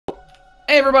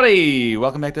Hey everybody,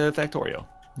 welcome back to Factorio.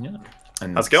 Yeah.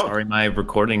 And how's it going? Sorry, my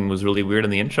recording was really weird in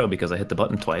the intro because I hit the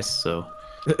button twice, so...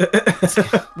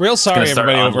 Real sorry,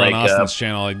 everybody over on like, Austin's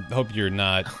channel. I hope you're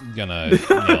not gonna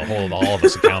hold all of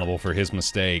us accountable for his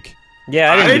mistake.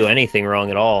 Yeah, I didn't do anything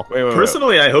wrong at all.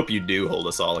 Personally, I hope you do hold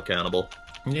us all accountable.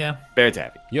 Yeah.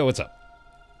 BaerTaffy. Yo, what's up?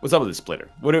 What's up with the splitter?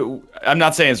 I'm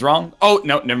not saying it's wrong. Oh,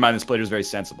 no, never mind. The splitter is very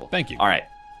sensible. Thank you. All right,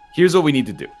 here's what we need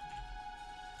to do.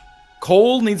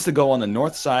 Coal needs to go on the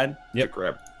north side. Yep.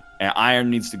 And iron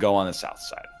needs to go on the south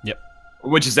side. Yep.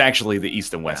 Which is actually the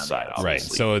east and west side, obviously. Right,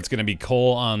 so it's going to be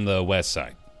coal on the west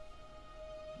side.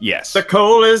 Yes. The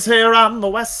coal is here on the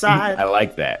west side. I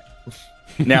like that.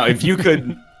 Now, if you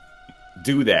could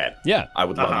do that, yeah, I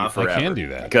would love you forever. I can do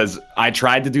that. Because I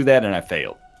tried to do that and I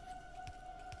failed.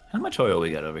 How much oil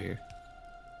we got over here?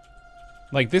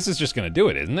 Like, this is just going to do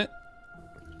it, isn't it?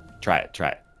 Try it, try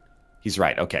it. He's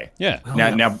right, okay. Yeah.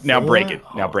 Now break it.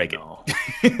 Now break no.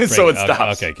 it. So it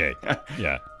stops. Okay.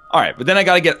 Yeah. All right, but then I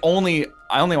got to get I only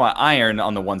want iron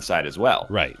on the one side as well.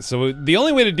 Right. So the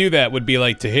only way to do that would be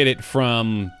like to hit it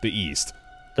from the east,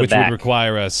 which would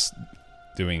require us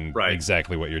doing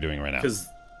exactly what you're doing right now. Because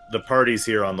the party's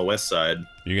here on the west side.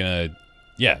 You're gonna,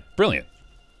 yeah, brilliant.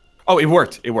 Oh, it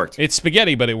worked. It worked. It's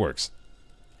spaghetti, but it works.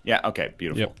 Yeah. Okay.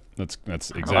 Beautiful. Yep.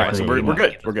 That's exactly. All right, so we're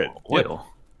good. We're good. Oil. Yep.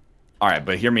 All right,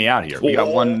 but hear me out here. We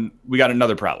got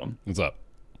another problem. What's up?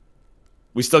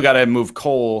 We still got to move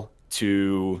coal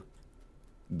to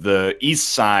the east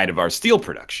side of our steel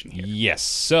production here. Yes.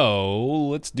 So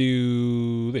let's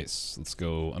do this. Let's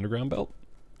go underground belt,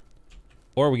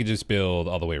 or we could just build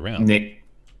all the way around. Nick,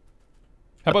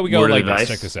 how about we go like this?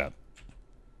 Check this out.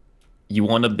 You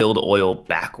want to build oil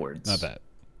backwards. Not that.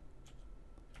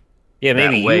 Yeah,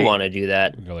 maybe you want to do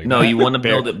that. Like no, you want to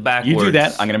build it backwards. You do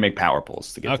that. I'm going to make power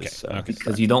poles to get this.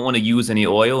 Because you don't want to use any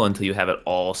oil until you have it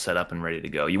all set up and ready to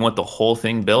go. You want the whole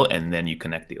thing built, and then you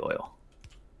connect the oil.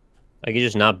 I could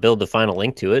just not build the final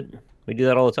link to it. We do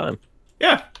that all the time.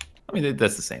 Yeah. I mean,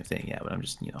 that's the same thing, yeah, but I'm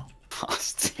just,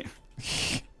 Austin.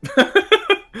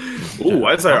 Ooh,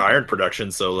 why is our iron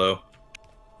production so low?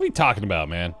 What are you talking about,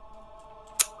 man?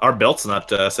 Our belt's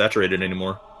not saturated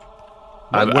anymore.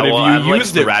 I'm like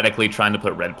sporadically trying to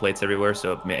put red plates everywhere,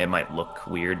 so it might look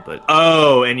weird, but...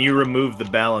 Oh, and you removed the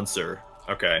balancer.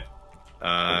 Okay.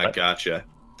 Gotcha.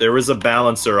 There was a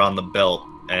balancer on the belt,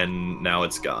 and now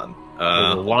it's gone.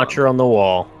 There's a watcher on the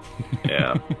wall.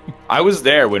 Yeah. I was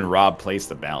there when Rob placed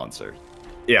the balancer.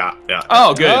 Yeah.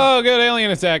 Oh, good. Oh, good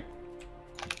alien attack.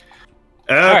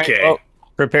 Okay. Right, well,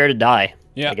 prepare to die.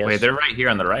 Yeah. Wait, they're right here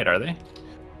on the right, are they?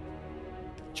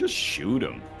 Just shoot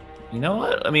them. You know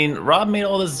what? I mean, Rob made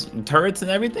all those turrets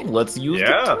and everything. Let's use the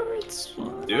turrets.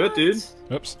 Do it, dude.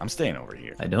 Oops. I'm staying over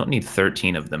here. I don't need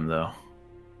 13 of them, though.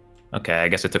 Okay, I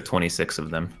guess I took 26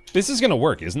 of them. This is gonna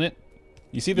work, isn't it?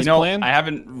 You see this plan? I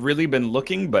haven't really been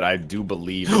looking, but I do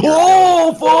believe.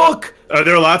 Oh, fuck! Are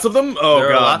there lots of them? Oh, there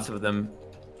God. are lots of them.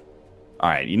 All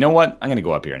right, you know what? I'm gonna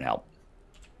go up here and help.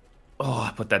 Oh,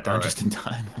 I put that down just in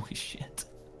time. Holy shit.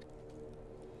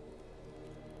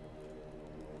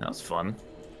 That was fun.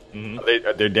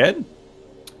 Are they dead?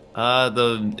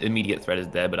 The immediate threat is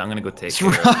dead, but I'm gonna go take care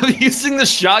of Rob using the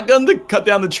shotgun to cut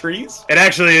down the trees? It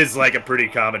actually is like a pretty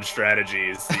common strategy.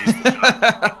 Is to use the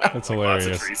shotgun, That's like hilarious.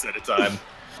 Lots of trees at a time.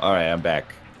 All right, I'm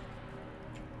back.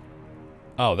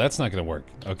 Oh, that's not gonna work.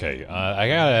 Okay, I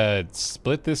gotta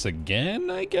split this again,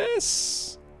 I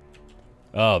guess?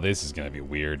 Oh, this is gonna be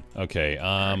weird. Okay,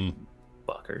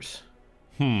 fuckers.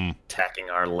 Attacking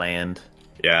our land.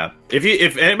 Yeah.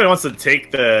 If anybody wants to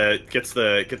take get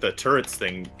the turrets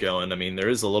thing going, I mean, there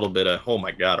is a little bit of, oh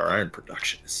my God, our iron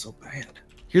production is so bad.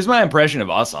 Here's my impression of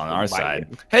us on our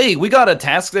side. Hey, we got a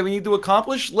task that we need to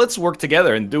accomplish. Let's work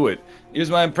together and do it.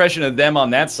 Here's my impression of them on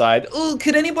that side. Oh,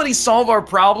 could anybody solve our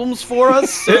problems for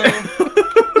us?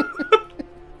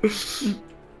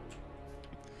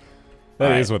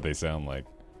 That is what they sound like.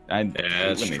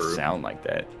 That's true. They sound like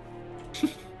that.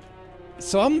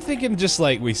 So I'm thinking just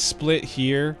like we split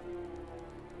here,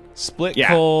 split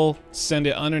coal, send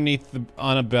it underneath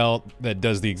on a belt that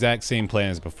does the exact same plan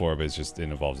as before, but it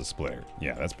involves a splitter.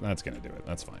 Yeah, that's gonna do it.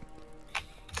 That's fine.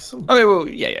 Okay, well,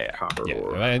 yeah.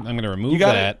 I'm gonna remove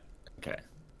that. Okay.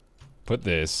 Put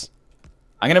this.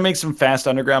 I'm gonna make some fast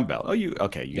underground belt. Oh, you got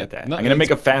that? No, I'm gonna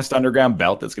make a fast underground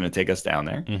belt that's gonna take us down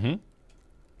there.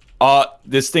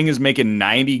 This thing is making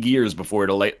 90 gears before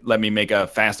it'll let me make a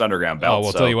fast underground belt. Oh,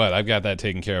 well, tell you what, I've got that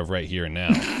taken care of right here and now.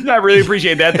 I really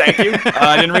appreciate that. Thank you.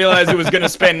 I didn't realize it was going to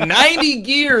spend 90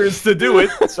 gears to do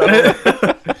it. So.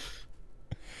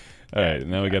 All right,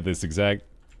 now we got this exact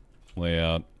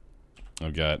layout.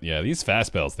 I've got, these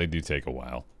fast belts, they do take a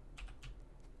while.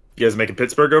 You guys making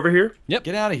Pittsburgh over here? Yep.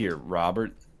 Get out of here,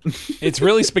 Robert. It's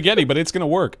really spaghetti, but it's gonna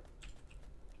work.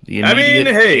 The immediate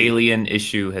alien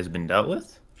issue has been dealt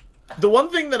with. The one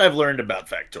thing that I've learned about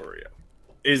Factorio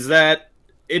is that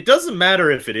it doesn't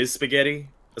matter if it is spaghetti,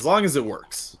 as long as it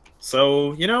works.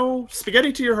 So, you know,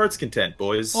 spaghetti to your heart's content,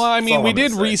 boys. Well, I mean, we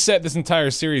did reset this entire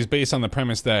series based on the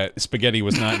premise that spaghetti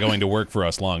was not going to work for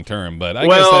us long term, but I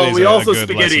guess that is we also a good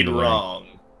spaghettied wrong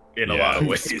in a lot of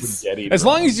ways. As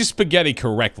long as you spaghetti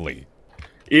correctly.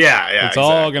 Yeah, it's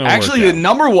all going to work. Actually, the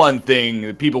number one thing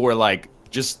that people were like,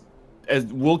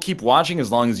 we'll keep watching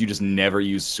as long as you just never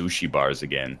use sushi bars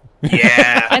again.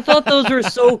 Yeah. I thought those were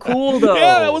so cool, though.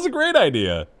 Yeah, that was a great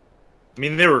idea. I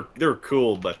mean, they were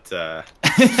cool, but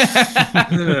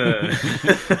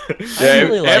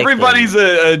everybody's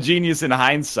a genius in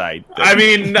hindsight. I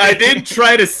mean, I did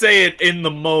try to say it in the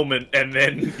moment, and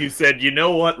then you said, "You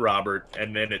know what, Robert?"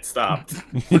 and then it stopped.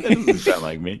 That doesn't sound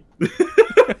like me.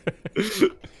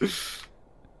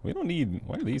 We don't need.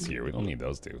 Why are these here? We don't need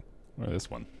those two. Or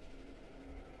this one.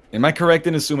 Am I correct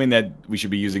in assuming that we should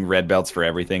be using red belts for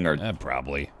everything, or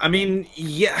probably? I mean,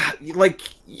 yeah, like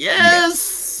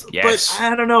yes, yes. But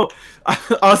I don't know,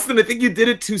 Austin. I think you did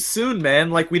it too soon, man.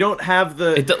 Like we don't have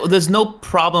the. There's no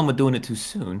problem with doing it too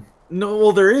soon. No,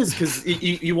 well, there is because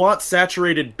you want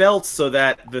saturated belts so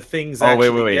that the things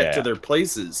actually get to their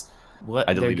places. What?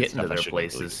 They're getting to their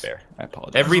places. I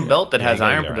apologize. Every belt that has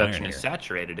iron production is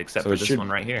saturated, except for this one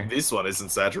right here. This one isn't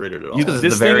saturated at all.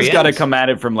 This thing's got to come at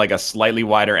it from like a slightly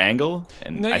wider angle,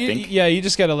 and I think. Yeah, you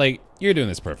just gotta like. You're doing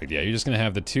this perfect. Yeah, you're just gonna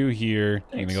have the two here.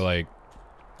 You're gonna go like.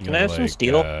 Can I have some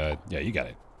steel? Yeah, you got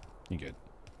it. You good?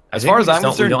 As far as I'm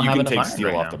concerned, you can take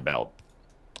steel off the belt.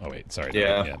 Oh wait, sorry.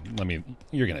 Yeah. Let me.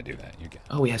 You're gonna do that. You get.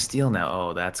 Oh, we have steel now.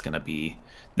 Oh, that's gonna be.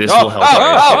 This will help.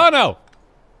 Oh no!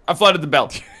 I flooded the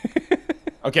belt.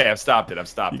 Okay, I've stopped it.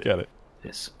 You got it.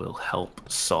 This will help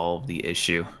solve the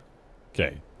issue.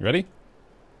 Okay, you ready?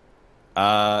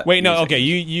 Wait, no. Okay,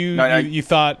 you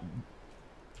thought.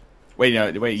 Wait,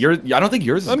 no, wait. I don't think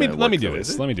yours is. Let me do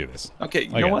this. Let me do this. Okay,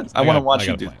 you know what? I want to watch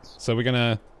you do this. So we're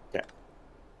gonna. Okay.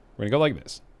 We're gonna go like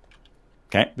this.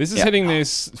 Okay. This is hitting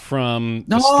this from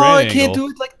no, the straight it can't angle.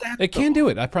 do it like that. It can do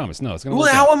it. I promise. No, it's gonna. Well,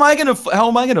 work how out. am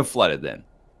I gonna flood it then?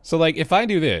 So like, if I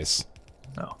do this.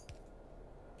 Oh.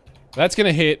 That's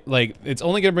gonna hit, like, it's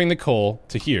only gonna bring the coal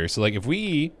to here. So, like, if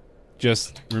we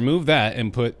just remove that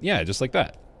and put, yeah, just like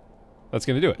that. That's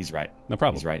gonna do it. He's right. No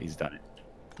problem. He's right. He's done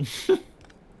it.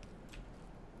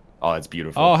 Oh, that's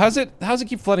beautiful. Oh, how's it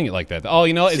keep flooding it like that? Oh,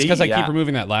 you know, it's because I keep Yeah.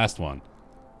 removing that last one.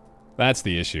 That's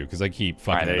the issue, because I keep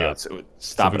fucking it up. So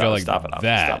stop it go up, like stop it up.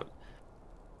 that. Stop it.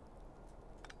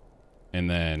 And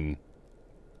then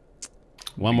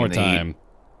one more time.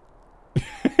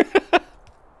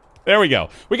 There we go.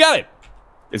 We got it.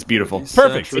 It's beautiful.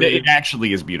 Perfect. It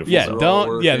actually is beautiful. Yeah, so.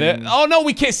 don't. Yeah. Oh no,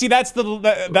 we can't see. That's what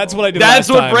I did. That's last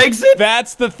what time. breaks it.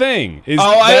 That's the thing.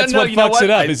 That's what fucks it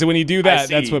up. Is when you do that,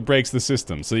 that's what breaks the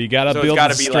system. So you gotta build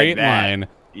a straight line.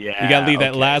 Yeah. You gotta leave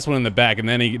that last one in the back, and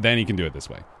then you can do it this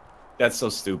way. That's so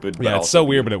stupid. Yeah, it's so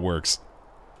weird, but it works.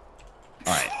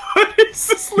 All right. What is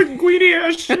this linguini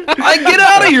ass shit? Get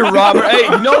out of here, Robert. Hey,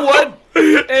 you know what?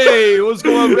 Hey, what's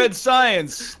going on, Red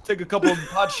Science? Take a couple of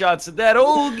pot shots at that.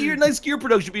 Oh, nice gear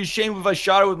production. Be ashamed if I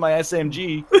shot it with my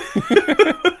SMG.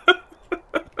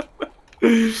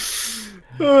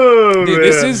 Oh, dude,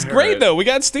 this is great though. We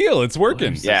got steel. It's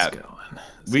working. Yeah.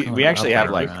 We actually have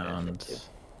like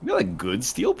good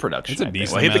steel production. It's a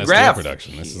decent hit amount the of graph. steel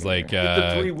production. This is like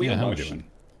the three-wheel how are we motion. doing?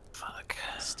 Fuck.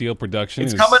 Steel production.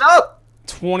 It's coming up.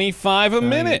 25 a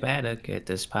minute. Better get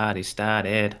this party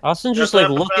started. Austin's just like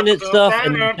looking at stuff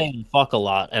and saying fuck a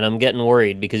lot, and I'm getting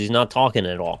worried because he's not talking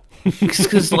at all.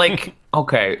 Because like,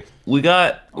 okay, we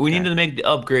need to make the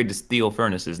upgrade to steel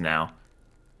furnaces now,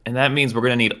 and that means we're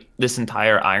gonna need this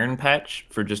entire iron patch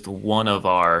for just one of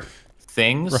our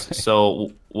things. Right.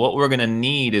 So what we're gonna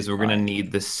need is we're gonna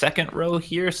need the second row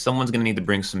here. Someone's gonna need to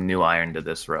bring some new iron to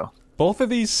this row. Both of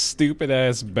these stupid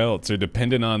ass belts are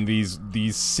dependent on these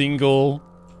single.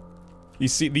 You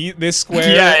see this square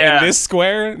and this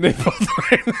square.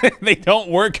 They don't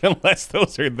work unless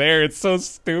those are there. It's so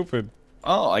stupid.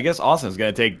 Oh, I guess Austin's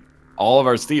gonna take all of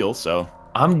our steel. So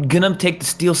I'm gonna take the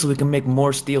steel so we can make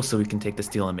more steel. So we can take the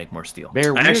steel and make more steel.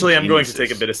 Actually, I'm going to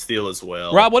take a bit of steel as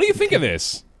well. Rob, what do you think of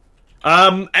this?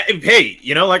 Hey,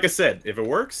 you know, like I said, if it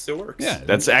works, it works. Yeah,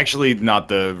 that's actually not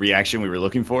the reaction we were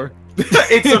looking for.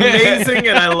 It's amazing,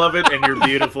 and I love it, and you're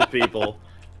beautiful people,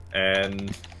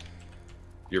 and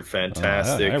you're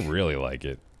fantastic. I really like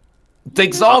it.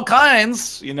 Takes all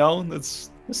kinds, you know.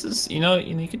 This is, you know,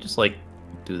 you could just like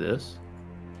do this.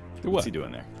 Do what? What's he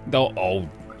doing there? Oh,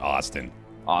 Austin.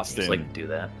 Austin. Just like do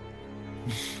that.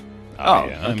 Oh,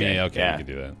 yeah. okay. Okay, Yeah. you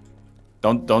can do that.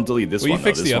 Don't delete this one. Will you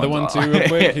fix the other one too, real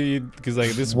quick? Because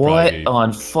like this. What Probably...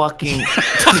 on fucking?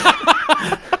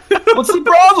 What's the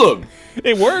problem?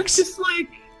 It works. Just like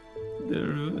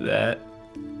remove that.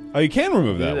 Oh, you can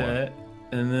remove that Do one. that,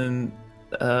 and then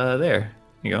there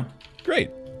you go. Great.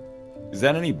 Is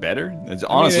that any better? It's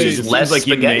honestly it's it less seems like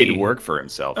he spaghetti. made work for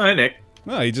himself. Hi, Nick.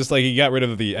 No, he got rid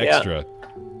of the extra.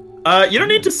 You don't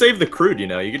need to save the crude, you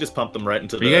know. You can just pump them right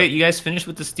into the... You guys finished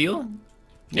with the steel?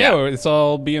 Yeah, it's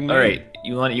all being made. All right.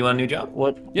 You want a new job?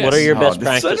 Yes. What are your best I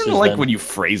practices? don't like then? when you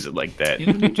phrase it like that.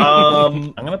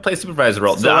 I'm gonna play supervisor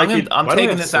role. So No, like I'm why do we taking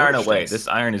have this iron storage away. tanks? This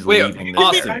iron is Wait, leaving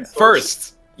Austin, this.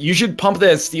 first, you should pump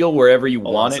that steel wherever you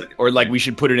Hold want on a it, second. or like we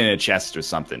should put it in a chest or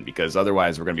something, because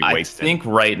otherwise we're gonna be I wasting. think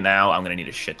right now I'm gonna need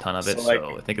a shit ton of it, So, like-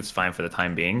 so I think it's fine for the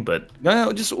time being. But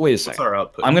No, just wait a What's second. our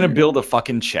output? I'm gonna build a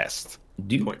fucking chest,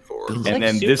 2.4. and like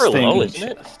then this super thing low, isn't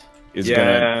it? is Yeah.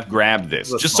 gonna grab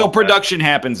this, It's a just so small production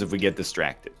happens if we get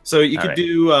distracted. So you All could right.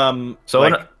 do So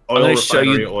like I'm oil gonna show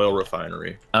refinery, you- oil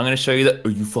refinery. I'm gonna show you that. Oh,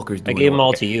 you fuckers I doing gave them it. all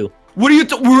Okay. to you. What are you?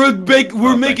 We're thank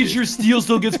making you. sure steel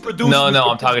still gets produced. No,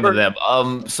 Mr. I'm talking to Pittsburgh.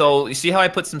 them. So you see how I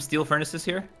put some steel furnaces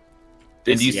here?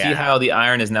 And do you see Yeah. how the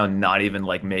iron is now not even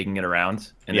like making it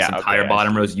around, and Yeah, this entire okay, I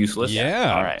bottom see. row is useless?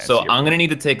 Yeah. All right. I So see your I'm gonna need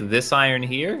to take this iron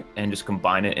here and just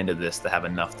combine it into this to have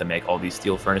enough to make all these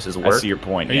steel furnaces I work. see your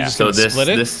point. Are you Yeah. just So gonna this split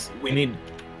it? this We need.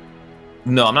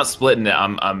 no, I'm not splitting it.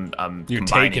 I'm You're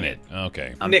combining taking it.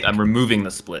 Okay. Nick, I'm removing the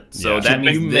split. So Yeah. that Can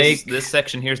means you this, make- this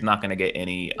section here is not going to get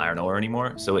any iron ore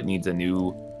anymore. So it needs a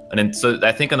new. And then so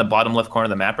I think on the bottom left corner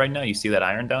of the map right now, you see that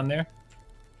iron down there,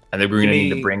 and then we're going to need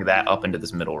to me- bring that up into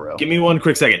this middle row. Give me 1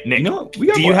 quick second, Nick. You know, we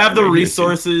got do you more have the iron right here, too.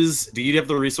 resources? Do you have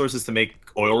the resources to make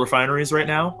oil refineries right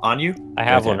now on you? I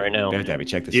have one right now. BaerTaffy,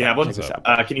 check this Do you out. have one? Check this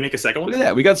out. Can you make a second Look one? at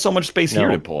that. We got so much space here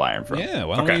No. to pull iron from. Yeah.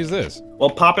 Why don't Okay. we use this? Well,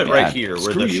 pop it Yeah, right here where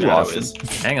screw the you, shadow Austin. is.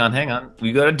 Hang on.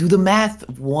 We got to do the math.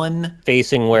 One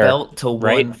Facing where? belt to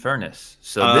Right? one furnace.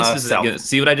 So this is south.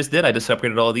 see what I just did? I just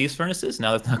separated all these furnaces.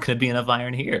 Now there's not going to be enough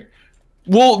iron here.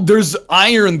 Well, there's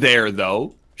iron there,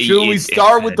 though. Shouldn't we It's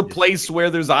start with the just- place where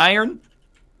there's iron?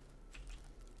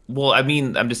 Well, I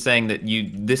mean, I'm just saying that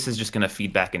this is just going to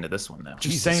feed back into this one now.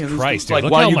 Jesus saying, this Christ, is dude! like,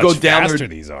 Look why how you much go down faster there-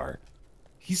 these are.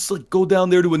 He's like, go down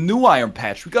there to a new iron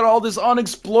patch. We got all this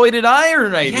unexploited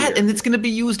iron right Yeah, here. and it's going to be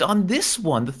used on this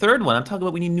one, the third one. I'm talking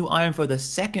about we need new iron for the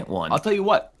second one. I'll tell you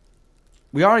what.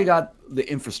 We already got the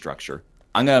infrastructure.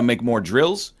 I'm going to make more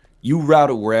drills. You route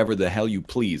it wherever the hell you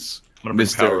please. I'm gonna bring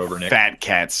power over, Mr. Nick. Fat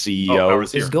Cat Oh, CEO.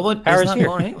 power's here. It's going. Power's It's not here.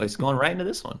 going anyway. It's going right into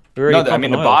this one. We already No, I mean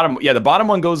pumping the oil. bottom. Yeah, the bottom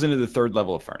one goes into the third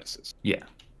level of furnaces. Yeah.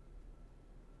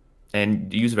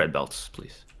 And use red belts,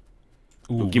 please.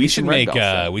 Ooh, give me some red belts,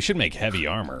 then. we should make heavy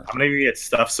armor. I'm gonna get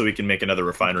stuff so we can make another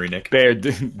refinery, Nick. Bear,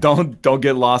 don't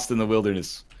get lost in the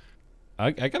wilderness.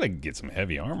 I gotta get some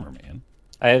heavy armor, man.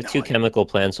 I have 2 chemical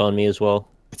plants on me as well.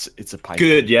 It's a pipe.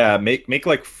 Good, yeah. Make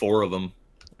like 4 of them.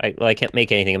 I can't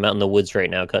make anything. I'm out in the woods right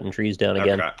now, cutting trees down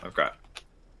again. Okay.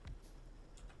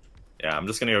 Yeah, I'm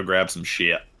just gonna go grab some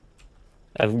shit.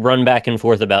 I've run back and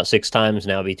forth about 6 times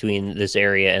now between this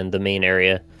area and the main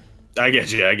area. I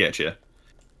get you.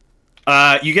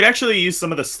 You could actually use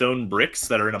some of the stone bricks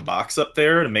that are in a box up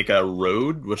there to make a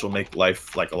road, which will make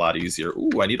life like a lot easier.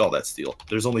 Ooh, I need all that steel.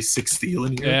 There's only 6 steel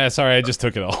in here. Yeah, sorry, I just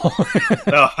took it all.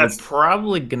 No, I'm that's.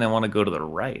 probably going to want to go to the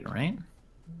right, right?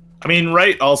 I mean,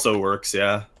 right also works.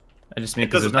 Yeah. I just mean It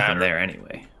because there's doesn't nothing matter. there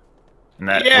anyway. And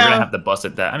that we're Yeah. going to have to bust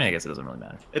it that. I mean, I guess it doesn't really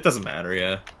matter. It doesn't matter.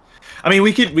 Yeah. I mean,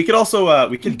 we could also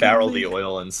we could barrel the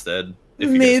oil instead. If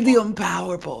you guys want.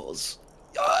 power poles.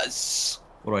 Yes.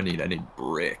 What do I need? I need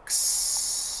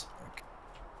bricks. Okay.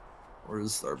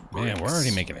 Where's our bricks? Man, we're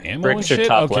already making ammo Bricks and are shit.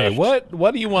 top Okay, left.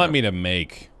 what do you want me to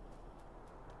make?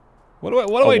 What do A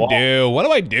I wall. do? What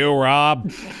do I do,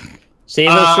 Rob? Save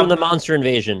us from the monster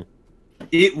invasion.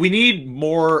 We need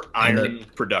more And iron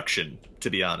production, to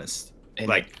be honest. And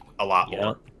Like a lot Yeah.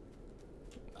 more.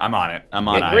 I'm on it. I'm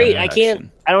on Yeah, iron great, I production.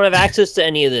 can't. I don't have access to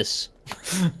any of this.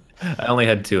 I only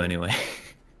had 2 anyway.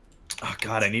 Oh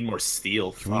god, I need more steel.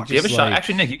 we Fuck. Do you have a Just shot? like-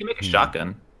 Actually, Nick, you can make a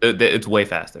shotgun. It's way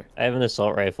faster. I have an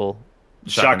assault rifle.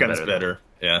 Shotgun's though. better.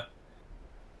 Yeah.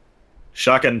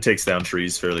 Shotgun takes down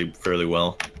trees fairly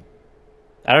well.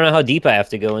 I don't know how deep I have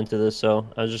to go into this, so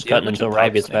I was just Yeah, cutting bunch until of Rob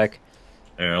pipes, gets Nick. back.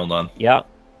 Here, hold on. Yeah.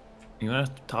 You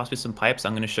want to toss me some pipes?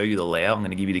 I'm going to show you the layout. I'm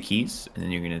going to give you the keys, and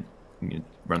then you're going to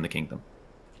run the kingdom.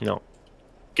 No.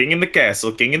 King in the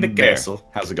castle, king in the Bear, castle.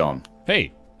 how's it going?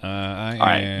 Hey, I All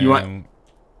right, am... you want-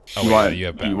 Oh, you wait, want you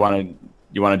have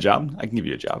you want a job? I can give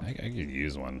you a job. I could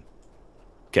use one.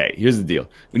 Okay, here's the deal.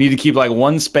 We need to keep like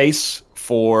 1 space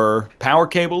for power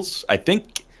cables, I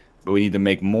think, but we need to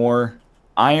make more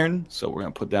iron, so we're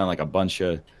gonna put down like a bunch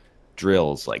of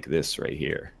drills like this right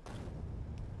here.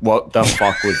 What the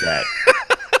fuck was that?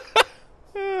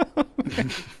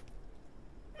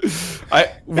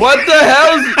 What the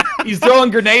hell? He's throwing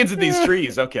grenades at these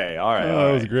trees. Okay, all right. Oh,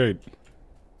 that was great.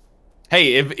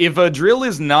 Hey, if a drill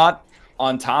is not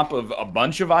on top of a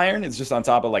bunch of iron, it's just on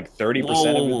top of like 30%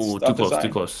 of its stuff. Too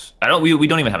close. I don't. We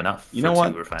don't even have enough. You know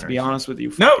what? To be honest with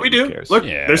you, no, we do. Look,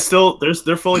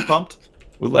 they're fully pumped.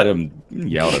 We'll let them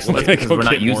yell at us because we're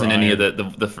not using any of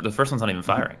the first one's not even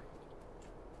firing.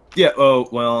 Yeah. Oh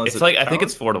well. It's like I think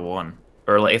it's 4 to 1,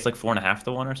 or like it's like 4.5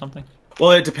 to 1 or something.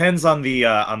 Well, it depends on the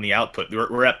output.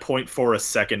 We're at 0.4 a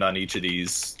second on each of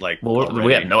these. Like, well,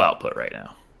 we have no output right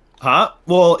now. Huh?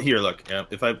 Well, here, look. Yeah,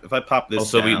 if I pop this.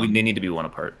 Also, we need to be 1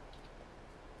 apart.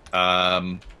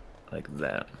 Like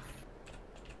that.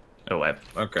 Oh,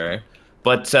 okay.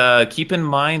 But keep in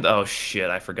mind. Oh shit!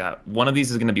 I forgot. One of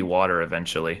these is gonna be water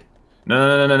eventually.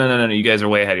 No. You guys are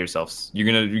way ahead of yourselves. You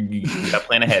gotta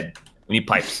plan ahead. We need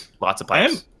pipes. Lots of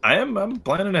pipes. I'm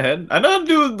planning ahead. I don't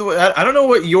know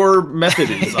what your method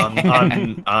is on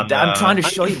I'm trying to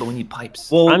show you, but we need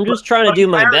pipes. Well, I'm just trying to do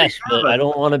my best, but I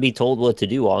don't want to be told what to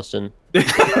do, Austin. No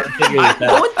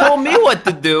one told me what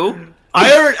to do.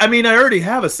 I already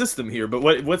have a system here, but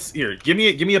what's here? Give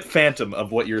me a phantom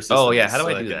of what your system is. Oh yeah, how do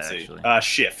I do that actually?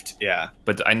 Shift, yeah.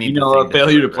 But I need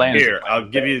failure to plan. Here, I'll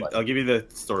give you the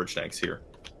storage tanks here.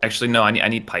 Actually, no, I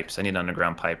need pipes. I need an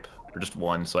underground pipe. Or just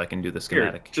one, so I can do the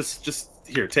schematic. Here, just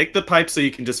here. Take the pipe so you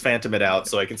can just phantom it out,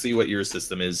 so I can see what your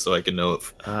system is, so I can know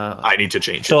if I need to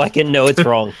change it. So I can know it's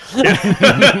wrong.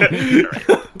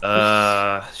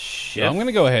 Shit. I'm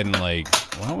gonna go ahead and why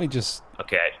don't we just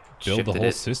build the whole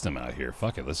it. system out here?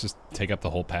 Fuck it, let's just take up the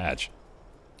whole patch.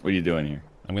 What are you doing here?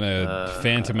 I'm gonna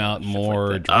phantom out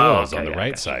more drills on the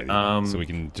right side, so we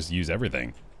can just use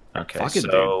everything. Okay, fuck it,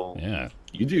 so dude. Yeah,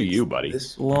 you do you, buddy.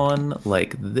 This one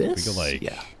like this. We could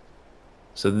yeah.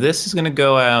 So this is gonna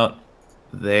go out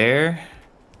there.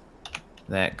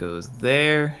 That goes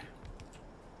there,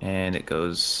 and it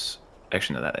goes.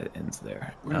 Actually, no, that ends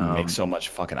there. We're gonna make so much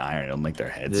fucking iron; it'll make their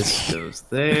heads. This goes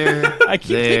there. I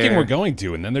keep thinking we're going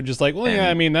to, and then they're just like, "Well, yeah,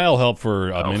 I mean, that'll help for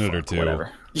a minute or two."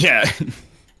 Whatever. Yeah.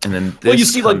 And then this well, you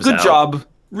see, like, good out. job.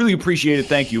 Really appreciate it,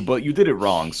 thank you, but you did it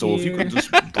wrong. So if you could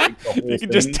just break the whole you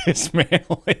can just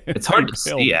dismantle it. It's hard to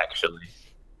see actually,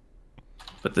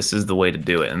 but this is the way to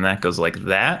do it, and that goes like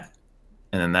that,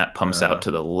 and then that pumps out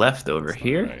to the left over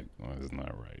here. Right. Well, that's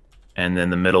not right. And then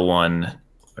the middle one,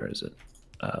 where is it?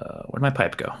 Where'd my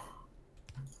pipe go?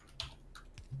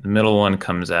 The middle one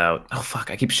comes out. Oh fuck!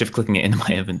 I keep shift clicking it into my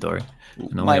inventory.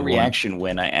 My reaction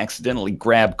when I accidentally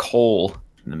grab coal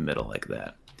in the middle like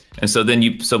that. And so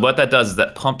then so what that does is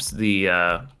that pumps the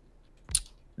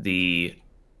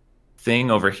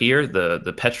thing over here,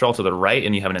 the petrol to the right,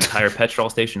 and you have an entire petrol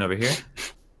station over here.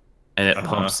 And it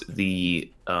pumps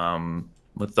the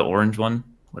what's the orange one?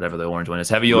 Whatever the orange one is,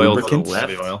 heavy oil to the left.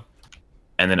 Heavy oil.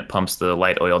 And then it pumps the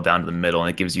light oil down to the middle, and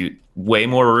it gives you way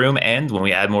more room. And when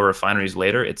we add more refineries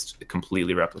later, it's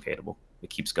completely replicatable. It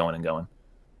keeps going and going.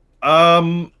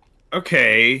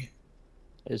 Okay.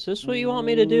 Is this what you want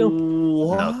me to do?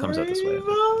 No, it comes out this way.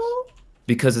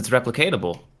 Because it's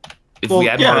replicatable. If we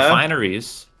add more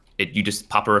refineries, you just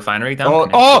pop a refinery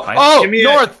down.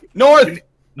 North!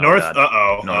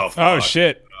 Oh,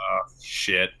 shit.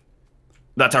 Shit.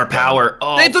 That's our power.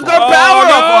 Oh, they took our power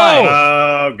offline!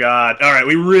 Oh, God. All right,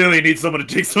 we really need someone to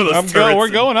take some of those turrets. We're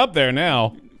going up there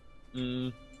now.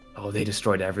 Oh, they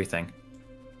destroyed everything.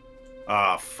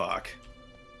 Oh, fuck.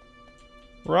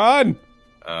 Run!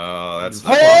 Oh, that's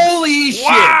holy shit!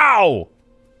 Wow!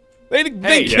 They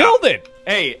killed it.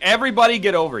 Hey, everybody,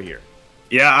 get over here.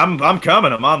 Yeah, I'm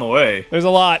coming. I'm on the way. There's a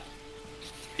lot.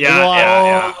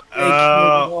 Yeah.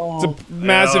 It's a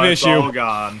massive issue. It's all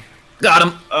gone. Got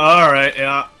him. All right.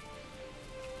 Yeah.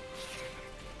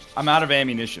 I'm out of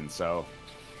ammunition, so.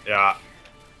 Yeah.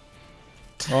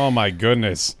 Oh my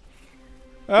goodness.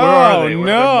 Where are they?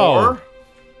 No!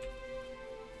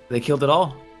 They killed it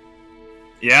all.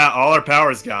 Yeah, all our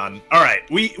power's gone. All right,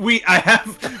 we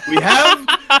have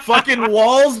fucking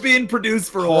walls being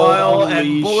produced for a while,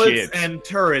 and bullets and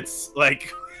turrets.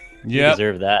 Like, you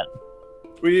deserve that.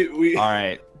 We all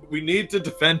right. We need to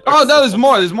defend. Oh no, there's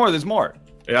more. There's more.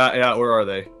 Yeah. Where are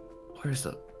they? Where's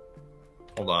the?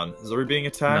 Hold on. Is we being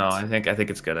attacked? No, I think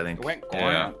it's good. I think.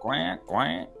 Yeah.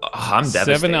 I'm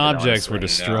devastated. 7 objects were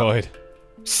destroyed.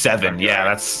 7. Yeah,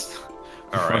 that's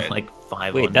all right. Like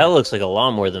 5. Wait, that looks like a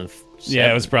lot more than. 7.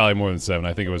 Yeah, it was probably more than 7.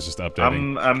 I think it was just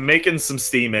updating. I'm making some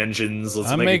steam engines.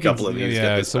 Let's make a couple of these.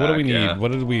 Yeah. So what do we need?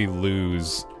 What did we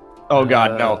lose? Oh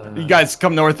God, no! You guys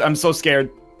come north. I'm so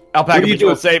scared. Alpaca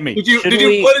Patrol, save me. Why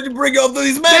did you bring up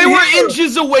these men? They were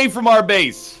inches away from our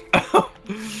base.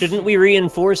 Shouldn't we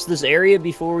reinforce this area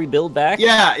before we build back?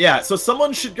 Yeah. So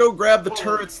someone should go grab the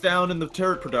turrets down in the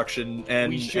turret production,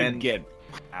 and we should get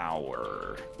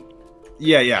power.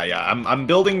 Yeah. I'm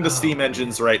building the steam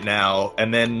engines right now,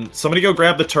 and then somebody go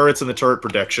grab the turrets and the turret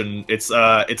production. It's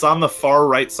on the far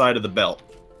right side of the belt.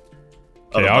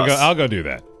 Okay, I'll go do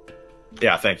that.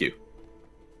 Yeah, thank you.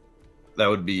 That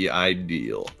would be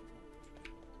ideal.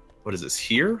 What is this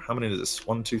here? How many is this?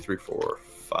 1, 2, 3, 4,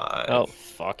 5. Oh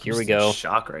fuck! Here we go.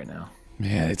 Shock right now.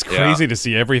 Man, it's crazy to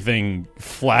see everything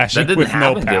flashing that with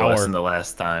no power. To us in the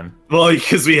last time. Well,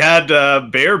 because we had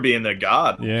Baer being the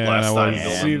god last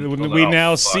time. We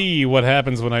now see what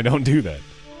happens when I don't do that.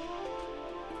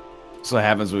 That's what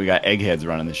happens when we got eggheads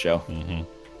running the show. Mm-hmm.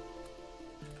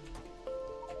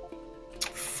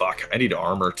 Fuck, I need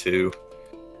armor too.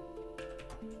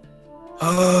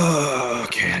 Oh,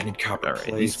 okay, I need copper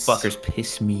plates. These fuckers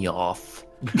piss me off.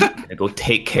 I go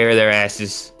take care of their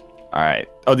asses. All right.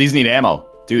 Oh, these need ammo,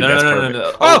 dude. That's perfect.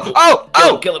 No.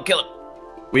 Oh! Kill him!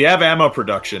 We have ammo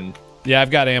production. Yeah,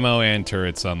 I've got ammo and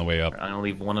turrets on the way up. I'm gonna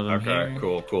leave one of them here.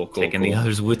 Okay, cool. Taking the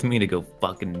others with me to go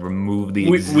fucking remove the.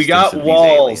 We got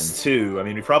walls too. I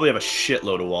mean, we probably have a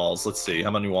shitload of walls. Let's see,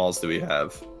 how many walls do we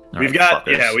have? We've got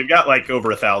like over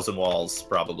 1,000 walls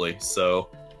probably. So.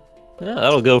 Yeah,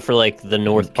 that'll go for like the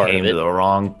north part of it. To the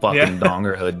wrong fucking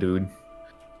dongerhood, dude.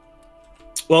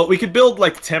 Well, we could build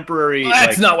like temporary.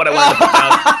 That's not what I wanted to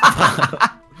put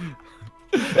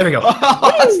out. There we go.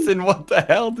 Austin, what the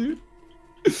hell, dude?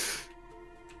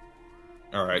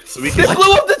 All right, so we can. They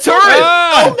blew up the turret.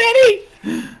 So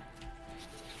many.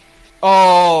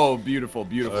 Oh, beautiful.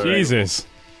 Jesus.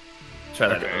 Try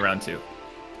that in round 2.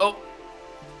 Oh.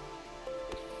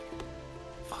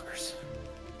 Fuckers.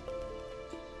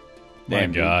 My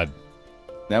God.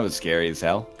 That was scary as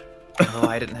hell. Oh,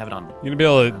 I didn't have it on. You're gonna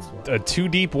build a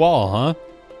 2-deep wall, huh?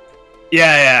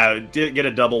 Yeah. Get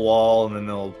a double wall, and then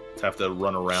they'll have to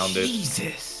run around it.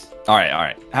 Jesus. All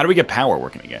right. How do we get power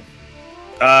working again?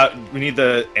 We need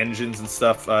the engines and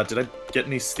stuff. Did I get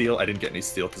any steel? I didn't get any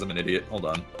steel because I'm an idiot. Hold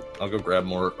on. I'll go grab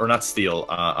more. Or not steel,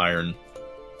 iron.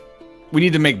 We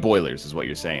need to make boilers, is what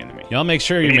you're saying to me. Y'all make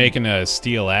sure you're making a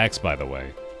steel axe, by the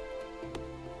way.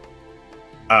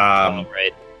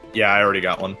 Right. Yeah, I already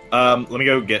got one. Let me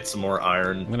go get some more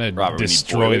iron. I'm gonna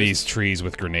destroy these trees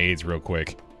with grenades real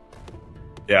quick.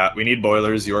 Yeah, we need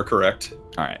boilers. You are correct.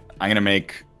 All right, I'm gonna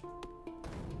make.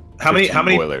 How many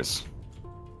boilers?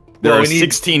 There are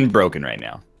 16 broken right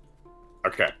now.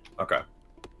 Okay.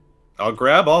 I'll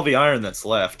grab all the iron that's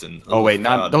left and. Oh wait,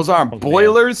 those aren't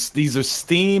boilers. These are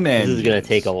steam engines. This is gonna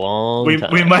take a long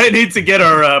time. We might need to get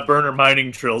our burner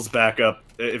mining drills back up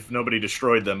if nobody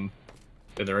destroyed them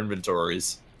in their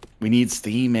inventories. We need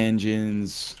steam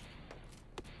engines.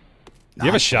 Do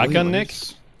you have a shotgun, Nick?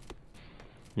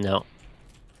 No.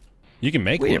 You can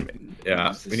make one.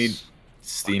 Yeah, we need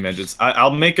steam engines. I'll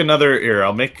make another here.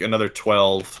 I'll make another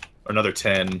 12 or another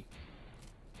 10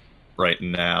 right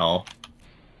now.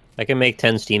 I can make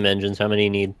 10 steam engines. How many you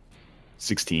need?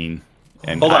 16.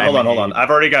 And hold on.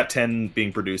 I've already got 10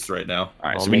 being produced right now. All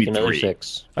right, I'll so make we need another 3.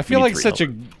 6. I feel like such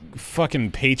a fucking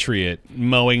patriot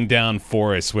mowing down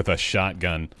forests with a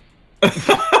shotgun.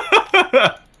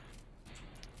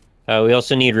 We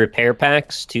also need repair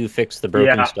packs to fix the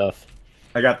broken stuff.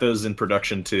 I got those in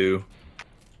production too.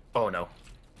 Oh no.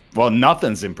 Well,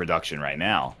 nothing's in production right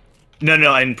now.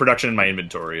 No, in production in my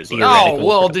inventory is. Oh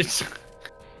well, this.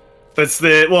 That's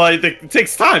the it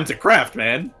takes time to craft,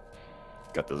 man.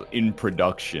 Got those in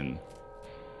production.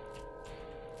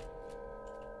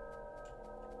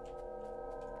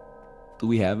 Do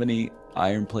we have any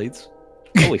iron plates?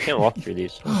 Oh, we can't walk through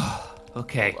these.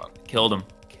 Okay, killed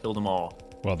them all.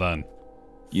 Well done.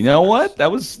 You know what?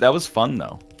 That was fun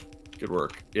though. Good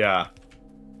work. Yeah.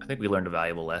 I think we learned a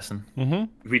valuable lesson.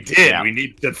 Mm-hmm. We did. Yeah. We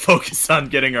need to focus on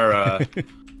getting our.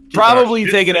 Probably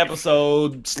take an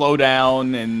episode, slow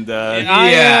down, and I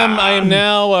am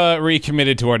now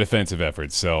recommitted to our defensive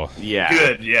efforts. So yeah,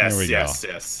 good.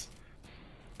 Yes.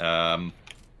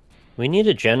 We need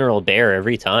a General Baer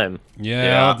every time.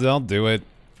 Yeah. I'll do it.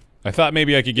 I thought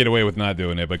maybe I could get away with not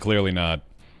doing it, but clearly not.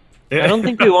 I don't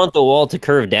think we want the wall to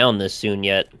curve down this soon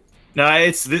yet. No,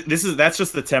 that's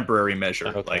just the temporary measure.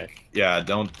 Okay. Like, yeah,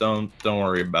 don't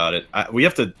worry about it. We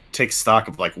have to take stock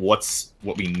of like what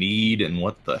we need and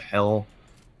what the hell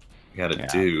we got to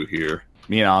do here.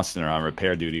 Me and Austin are on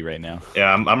repair duty right now.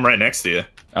 Yeah, I'm right next to you.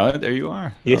 Oh, there you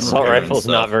are. The assault rifle's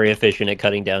not very efficient at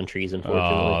cutting down trees, unfortunately.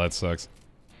 Oh, that sucks.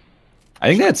 I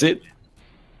think that's it.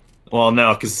 Well,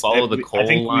 no, because follow the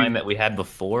coal line that we had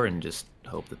before and just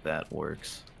hope that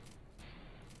works.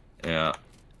 Yeah.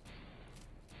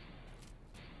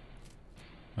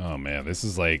 Oh man, this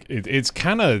is like it's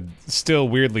kind of still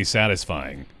weirdly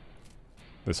satisfying.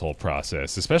 This whole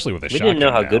process, especially with a shotgun. We didn't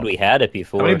know how now. good we had it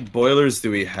before. How many boilers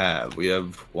do we have? We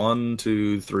have 1,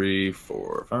 2, 3,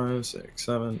 4, 5, 6,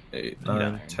 7, 8,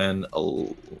 9, 10,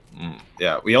 11.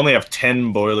 Yeah, we only have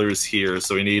 10 boilers here,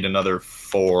 so we need another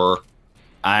 4.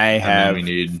 I have we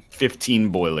need 15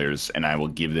 boilers, and I will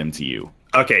give them to you.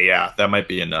 Okay, yeah, that might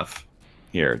be enough.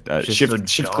 Here,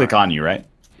 shift click on you, right?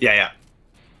 Yeah, yeah.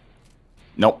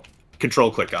 Nope.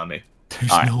 Control click on me. There's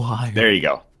no iron. There you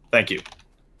go. Thank you.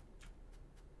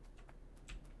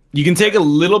 You can take a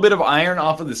little bit of iron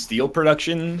off of the steel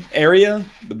production area,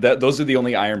 but those are the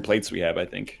only iron plates we have, I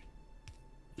think.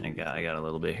 I got a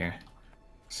little bit here.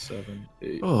 7,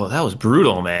 8. Oh, that was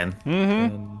brutal, man.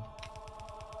 10.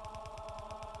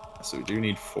 So we do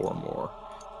need 4 more.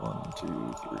 1, 2,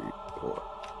 3, 4.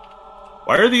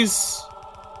 Why are these?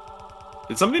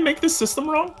 Did somebody make this system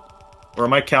wrong, or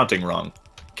am I counting wrong?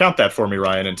 Count that for me,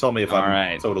 Ryan, and tell me if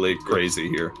I'm totally crazy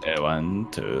here.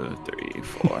 1, 2, 3,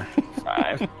 4,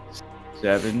 5,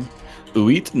 7,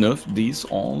 8, 9, 10,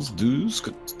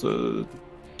 11,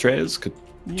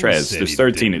 12, 13, There's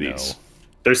 13 of these.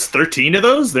 There's 13 of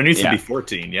those? There needs to be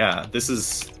 14. Yeah, this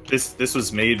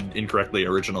was made incorrectly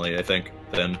originally, I think.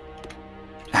 Then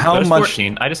how much?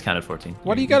 14. I just counted 14.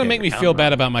 Why do you got to make me feel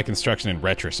bad about my construction in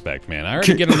retrospect, man? I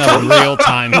already get enough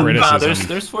real-time criticism.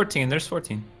 There's 14. There's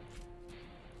 14.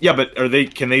 Yeah, but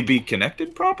can they be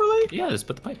connected properly? Yeah, just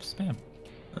put the pipes. Bam.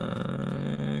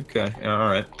 Okay. Yeah, all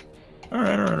right. All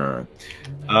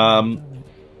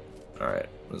right.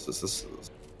 What is this? This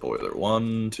is boiler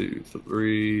 1, 2,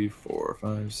 3, 4,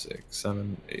 5, 6,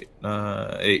 7, 8,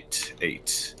 9,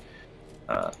 8,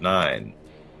 9,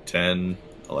 10,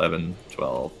 11,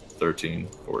 12, 13,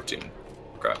 14.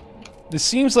 Okay. This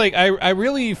seems like I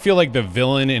really feel like the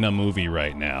villain in a movie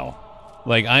right now.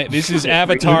 Like this is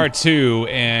Avatar 2,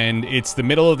 and it's the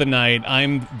middle of the night.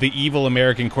 I'm the evil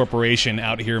American corporation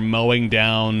out here mowing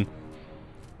down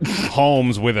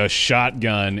homes with a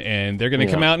shotgun, and they're gonna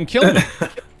come out and kill me.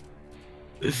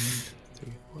 You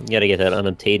gotta get that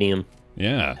unobtainium.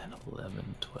 Yeah. 10,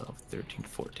 11, 12, 13,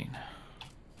 14.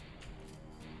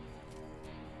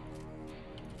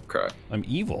 Okay. I'm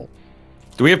evil.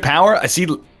 Do we have power? I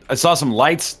saw some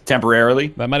lights temporarily.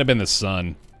 That might have been the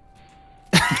sun.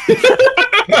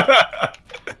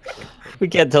 We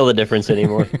can't tell the difference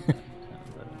anymore. 11, 12,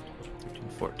 13,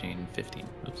 14, 15.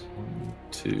 Oops. 1,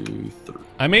 2, 3.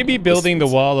 I may be building the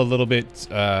wall a little bit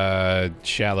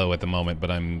shallow at the moment, but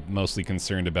I'm mostly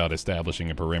concerned about establishing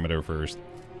a perimeter first.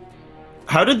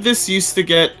 How did this used to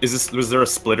get? Was there a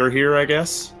splitter here? I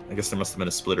guess there must have been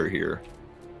a splitter here.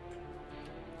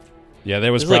 Yeah,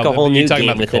 there was like a whole new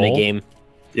game within a game.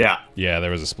 Yeah. Yeah, there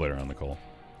was a splitter on the coal.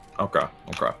 Okay.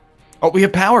 Oh, we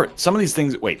have power. Some of these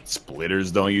things. Wait,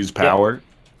 splitters don't use power.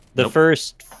 The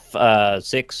first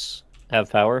 6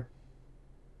 have power.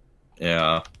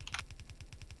 Yeah.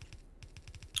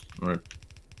 We're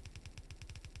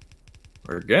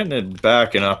getting it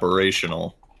back and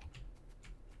operational.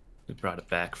 We brought it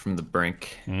back from the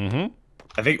brink. Mm-hmm.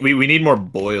 I think we need more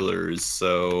boilers,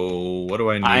 so what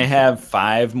do I need? I have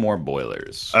 5 more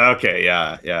boilers. Okay,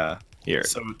 yeah. Here.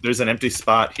 So there's an empty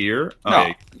spot here. No,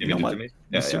 Okay, you know what?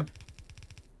 Yeah.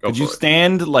 Could you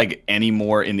stand like any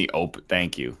more in the open?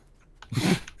 Thank you.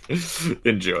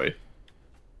 Enjoy.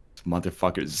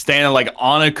 Motherfuckers. Standing like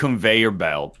on a conveyor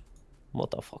belt.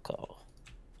 Motherfucker.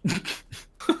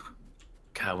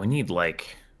 God, we need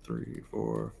like 3,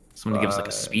 4. someone to give us like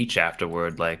a speech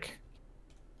afterward, like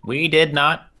we did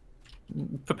not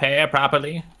prepare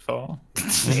properly for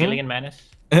the alien menace.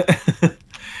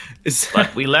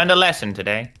 But we learned a lesson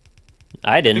today.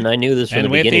 I didn't. I knew this from the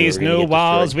beginning. And with these new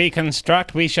walls we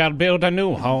construct, we shall build a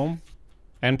new home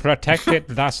and protect it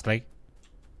thusly.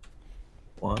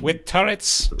 1, with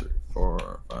turrets 3,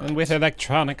 4, 5, and with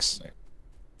electronics.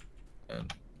 10,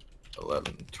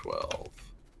 11, 12,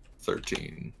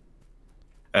 13.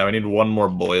 And we need one more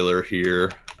boiler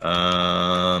here.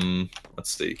 Let's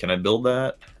see. Can I build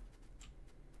that?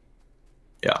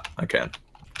 Yeah, I can.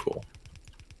 Cool.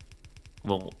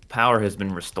 Well, power has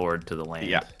been restored to the land.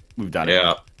 Yeah, we've done it.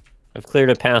 Yeah. I've cleared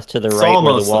a path to the right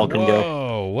where the wall can go.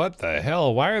 Whoa, what the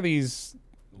hell? Why are these...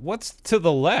 What's to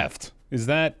the left? Is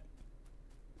that...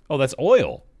 Oh, that's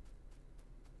oil.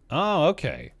 Oh,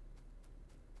 okay.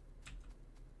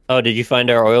 Oh, did you find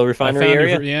our oil refinery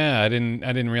area? Yeah, I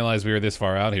didn't realize we were this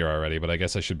far out here already, but I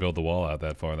guess I should build the wall out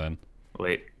that far then.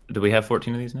 Wait, do we have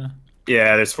 14 of these now?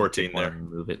 Yeah, there's 14 there.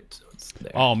 Move it so it's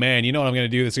there. Oh man, you know what I'm gonna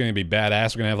do? This is gonna be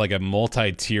badass. We're gonna have like a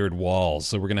multi-tiered wall.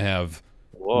 So we're gonna have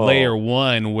layer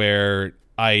 1 where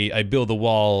I build a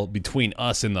wall between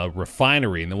us and the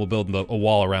refinery, and then we'll build a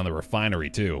wall around the refinery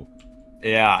too.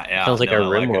 Yeah. Sounds like our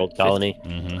RimWorld colony.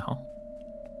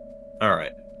 All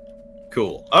right.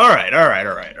 Cool. All right.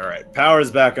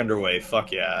 Power's back underway.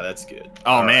 Fuck yeah, that's good.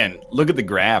 Oh man, look at the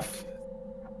graph.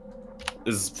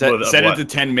 Set it to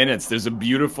 10 minutes. There's a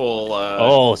beautiful.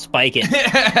 Oh, spike it.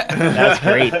 That's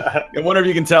great. I wonder if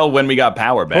you can tell when we got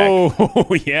power back.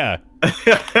 Oh yeah.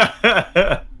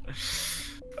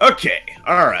 Okay.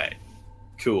 All right.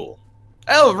 Cool.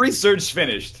 Oh, research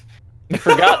finished. I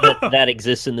forgot that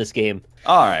exists in this game.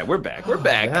 All right, we're back. We're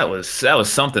back. That was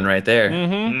something right there.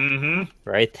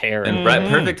 Right there. And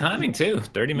perfect timing too.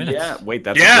 30 minutes. Yeah. Wait,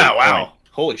 that's wow. Point.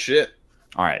 Holy shit.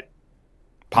 All right.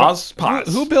 Pause.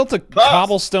 Who built a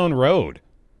cobblestone road?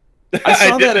 I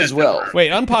saw that as well.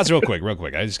 Wait, unpause real quick.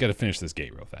 I just got to finish this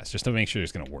gate real fast, just to make sure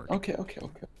it's gonna work. Okay.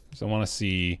 So I want to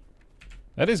see.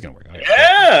 That is gonna work. Okay.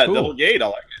 Yeah, cool. Double gate. I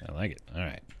like it. I like it. All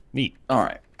right. Neat. All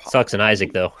right. Sucks in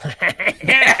Isaac though. Well,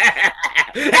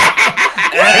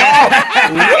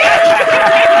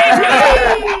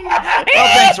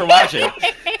 thanks for watching.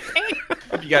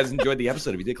 Hope you guys enjoyed the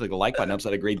episode. If you did, click the like button. Helps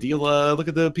out a great deal. Look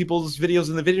at the people's videos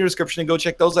in the video description and go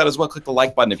check those out as well. Click the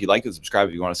like button if you like it. Subscribe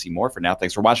if you want to see more. For now,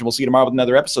 thanks for watching. We'll see you tomorrow with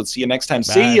another episode. See you next time.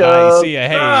 Bye, See ya. Bye. See ya.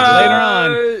 Hey, later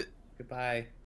on. Goodbye.